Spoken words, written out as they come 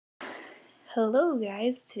Hello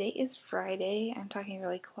guys, today is Friday. I'm talking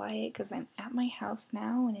really quiet because I'm at my house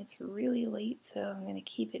now and it's really late, so I'm going to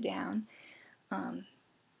keep it down.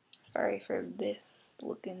 Sorry for this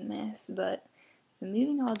looking mess, but I've been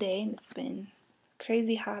moving all day and it's been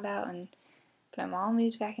crazy hot out, but I'm all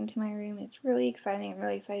moved back into my room. It's really exciting. I'm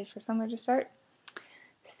really excited for summer to start.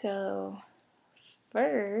 So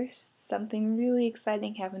first, something really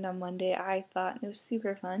exciting happened on Monday. I thought it was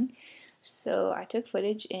super fun. So I took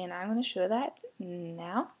footage and I'm going to show that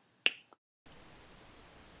now.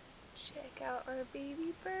 Check out our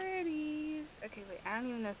baby birdies. Okay, wait, I don't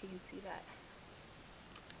even know if you can see that.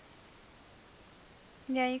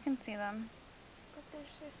 Yeah, you can see them. But they're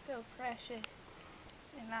just so precious.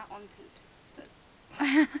 And that one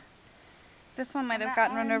pooped. This one might have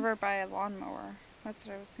gotten run over by a lawnmower. That's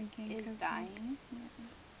what I was thinking. Is dying. Yeah.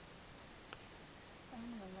 I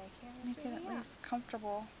don't know, my camera's Make it at least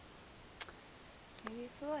comfortable. Maybe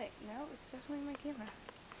it's the light. No, it's definitely my camera.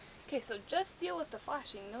 Okay, so just deal with the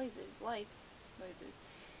flashing noises, lights, noises.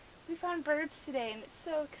 We found birds today, and it's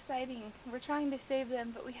so exciting. We're trying to save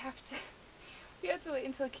them, but we have to wait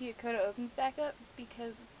until Kyokota opens back up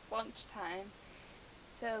because it's lunchtime.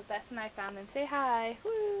 So Beth and I found them. Say hi.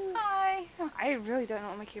 Woo! Hi! I really don't know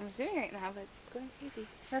what my camera's doing right now, but it's going crazy.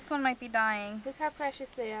 This one might be dying. Look how precious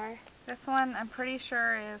they are. This one, I'm pretty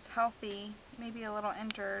sure, is healthy, maybe a little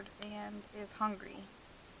injured, and is hungry.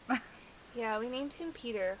 Yeah, we named him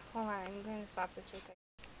Peter. Hold on, I'm going to stop this real quick.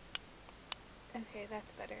 Okay,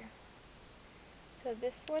 that's better. So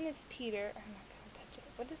this one is Peter. I'm not going to touch it.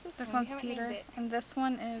 What is this one? This one's Peter, and this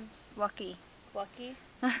one is Lucky. Lucky?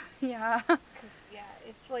 Yeah. Yeah,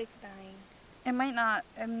 it's like dying. It might not,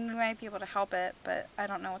 we might be able to help it, but I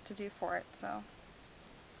don't know what to do for it, so.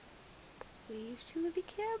 Wave to the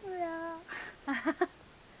camera.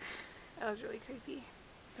 That was really creepy.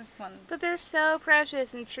 This one. But they're so precious.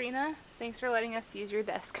 And Trina, thanks for letting us use your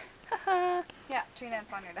desk. Yeah, Trina,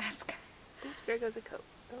 it's on your desk. Oops, there goes a coat.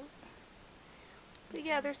 Oh. But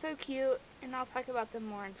yeah, they're so cute, and I'll talk about them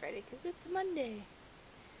more on Friday, because it's Monday.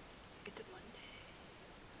 It's a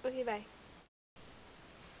Monday. Okay, bye.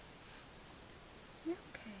 You're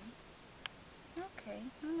okay. Okay.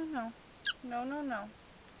 No. No.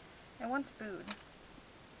 It wants food.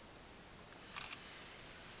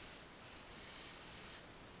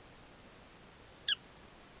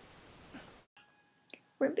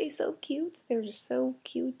 Weren't they so cute? They were just so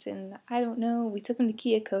cute, and I don't know, we took them to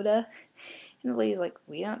Kyokota, and the lady's like,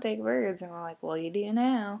 we don't take birds, and we're like, well, you do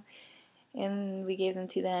now. And we gave them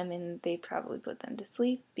to them, and they probably put them to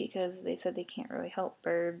sleep because they said they can't really help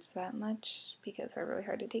birds that much because they're really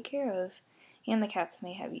hard to take care of. And the cats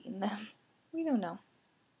may have eaten them. We don't know.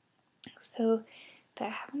 So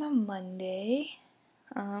that happened on Monday.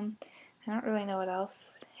 I don't really know what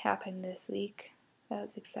else happened this week that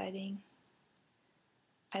was exciting.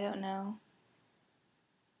 I don't know.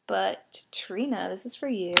 But Trina, this is for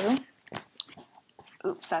you.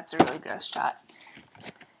 Oops, that's a really gross shot.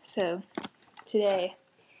 So today,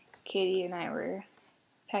 Katie and I were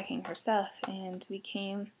packing her stuff, and we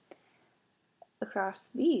came across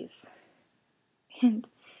these. And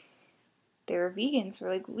they were vegans.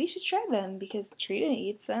 We're like, we should try them because Trina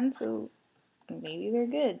eats them, so maybe they're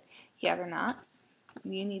good. Yeah, they're not.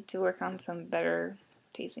 You need to work on some better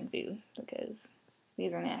tasting food because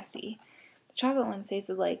these are nasty. The chocolate ones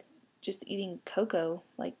tasted like just eating cocoa,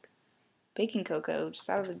 like baking cocoa, just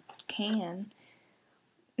out of a can.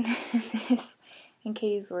 In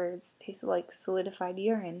Katie's words, tasted like solidified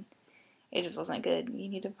urine. It just wasn't good. You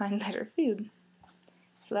need to find better food.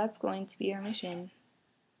 So that's going to be our mission,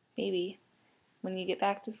 maybe, when you get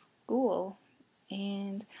back to school.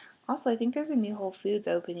 And also, I think there's a new Whole Foods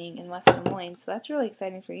opening in West Des Moines, so that's really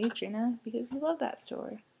exciting for you, Trina, because you love that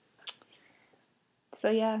store. So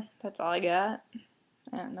yeah, that's all I got.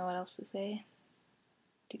 I don't know what else to say.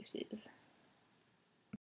 Deuces.